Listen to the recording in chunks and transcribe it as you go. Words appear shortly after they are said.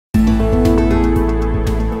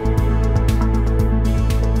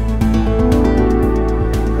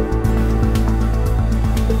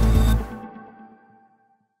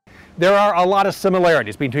There are a lot of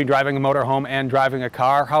similarities between driving a motorhome and driving a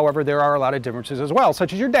car. However, there are a lot of differences as well,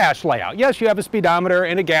 such as your dash layout. Yes, you have a speedometer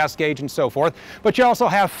and a gas gauge and so forth, but you also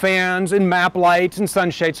have fans and map lights and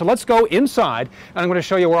sunshades. So let's go inside, and I'm going to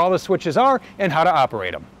show you where all the switches are and how to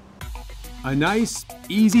operate them. A nice,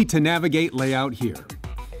 easy to navigate layout here.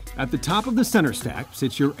 At the top of the center stack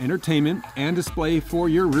sits your entertainment and display for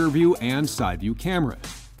your rear view and side view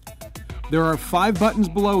cameras. There are 5 buttons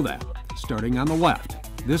below that, starting on the left.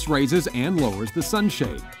 This raises and lowers the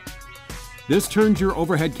sunshade. This turns your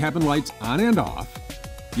overhead cabin lights on and off.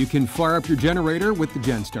 You can fire up your generator with the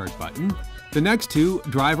Gen Start button. The next 2,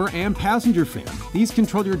 driver and passenger fan. These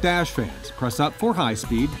control your dash fans. Press up for high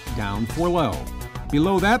speed, down for low.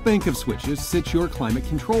 Below that bank of switches sits your climate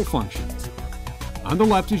control functions. On the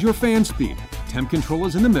left is your fan speed. Temp control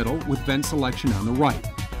is in the middle with vent selection on the right.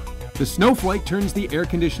 The snowflake turns the air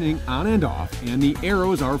conditioning on and off, and the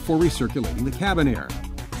arrows are for recirculating the cabin air.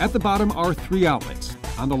 At the bottom are 3 outlets.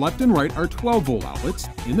 On the left and right are 12-volt outlets.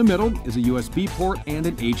 In the middle is a USB port and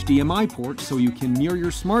an HDMI port so you can mirror your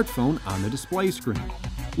smartphone on the display screen.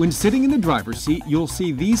 When sitting in the driver's seat, you'll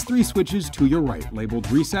see these 3 switches to your right, labeled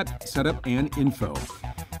Reset, Setup, and Info.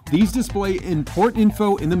 These display important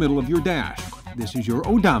info in the middle of your dash. This is your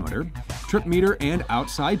odometer, trip meter, and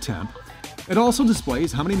outside temp. It also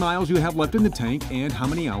displays how many miles you have left in the tank and how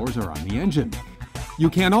many hours are on the engine. You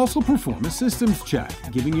can also perform a systems check,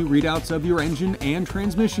 giving you readouts of your engine and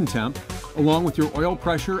transmission temp, along with your oil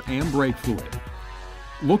pressure and brake fluid.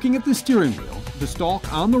 Looking at the steering wheel, the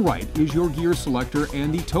stalk on the right is your gear selector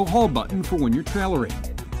and the tow haul button for when you're trailering.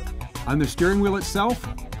 On the steering wheel itself,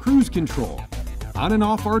 cruise control. On and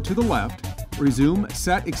off are to the left. Resume,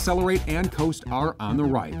 set, accelerate, and coast are on the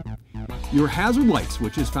right. Your hazard light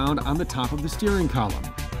switch is found on the top of the steering column.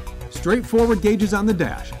 Straightforward gauges on the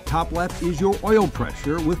dash. Top left is your oil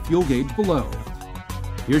pressure with fuel gauge below.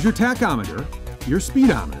 Here's your tachometer, your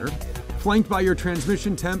speedometer, flanked by your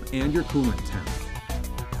transmission temp and your coolant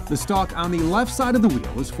temp. The stalk on the left side of the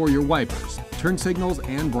wheel is for your wipers, turn signals,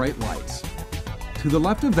 and bright lights. To the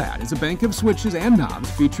left of that is a bank of switches and knobs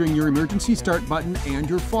featuring your emergency start button and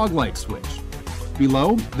your fog light switch.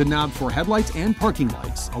 Below, the knob for headlights and parking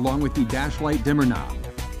lights, along with the dash light dimmer knob.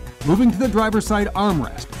 Moving to the driver's side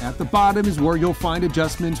armrest, at the bottom is where you'll find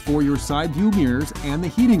adjustments for your side view mirrors and the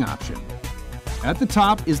heating option. At the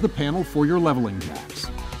top is the panel for your leveling jacks.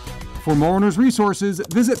 For more owner's resources,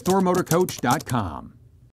 visit thormotorcoach.com.